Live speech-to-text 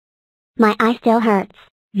My eye still hurts.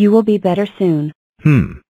 You will be better soon.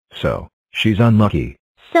 So, she's unlucky.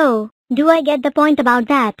 So, do I get the point about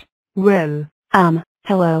that? Well,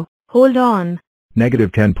 Hello. hold on.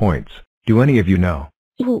 Negative 10 points. Do any of you know?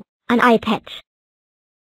 Ooh, an eye patch.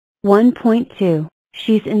 1.2.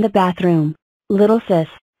 She's in the bathroom. Little sis,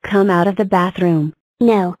 come out of the bathroom.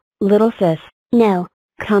 No. Little sis, No.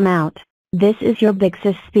 come out. This is your big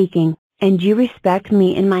sis speaking, and you respect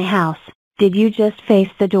me in my house. Did you just face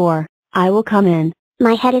the door? I will come in.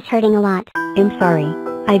 My head is hurting a lot. I'm sorry.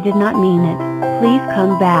 I did not mean it. Please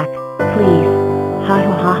come back. Please. Ha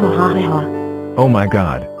ha ha ha ha ha. Oh my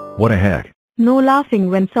god, what the heck? No laughing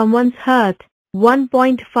when someone's hurt.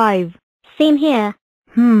 1.5. Same here.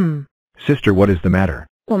 Sister, what is the matter?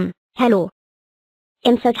 Hello.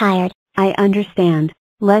 I'm so tired. I understand.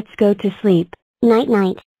 Let's go to sleep. Night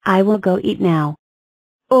night. I will go eat now.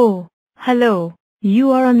 Oh, hello.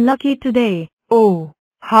 You are unlucky today. Oh,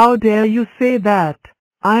 how dare you say that?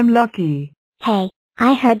 I'm lucky. Hey,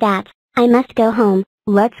 I heard that. I must go home.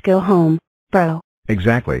 Let's go home, bro.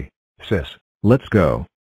 Exactly. Sis, let's go.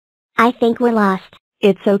 I think we're lost.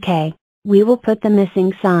 It's okay. We will put the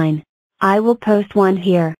missing sign. I will post one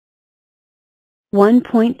here.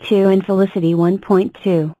 1.2 and Felicity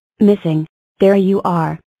 1.2. Missing. There you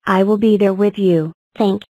are. I will be there with you.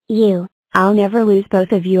 Thank you. I'll never lose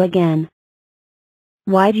both of you again.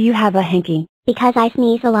 Why do you have a hanky? Because I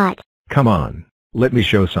sneeze a lot. Come on. Let me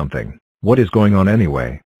show something. What is going on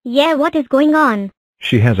anyway? Yeah, what is going on?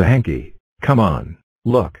 She has a hanky. Come on.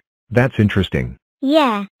 Look. That's interesting.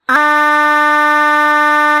 Yeah.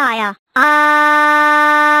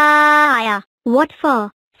 What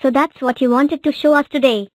for? So that's what you wanted to show us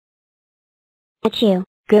today. Achoo.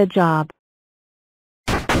 Good job.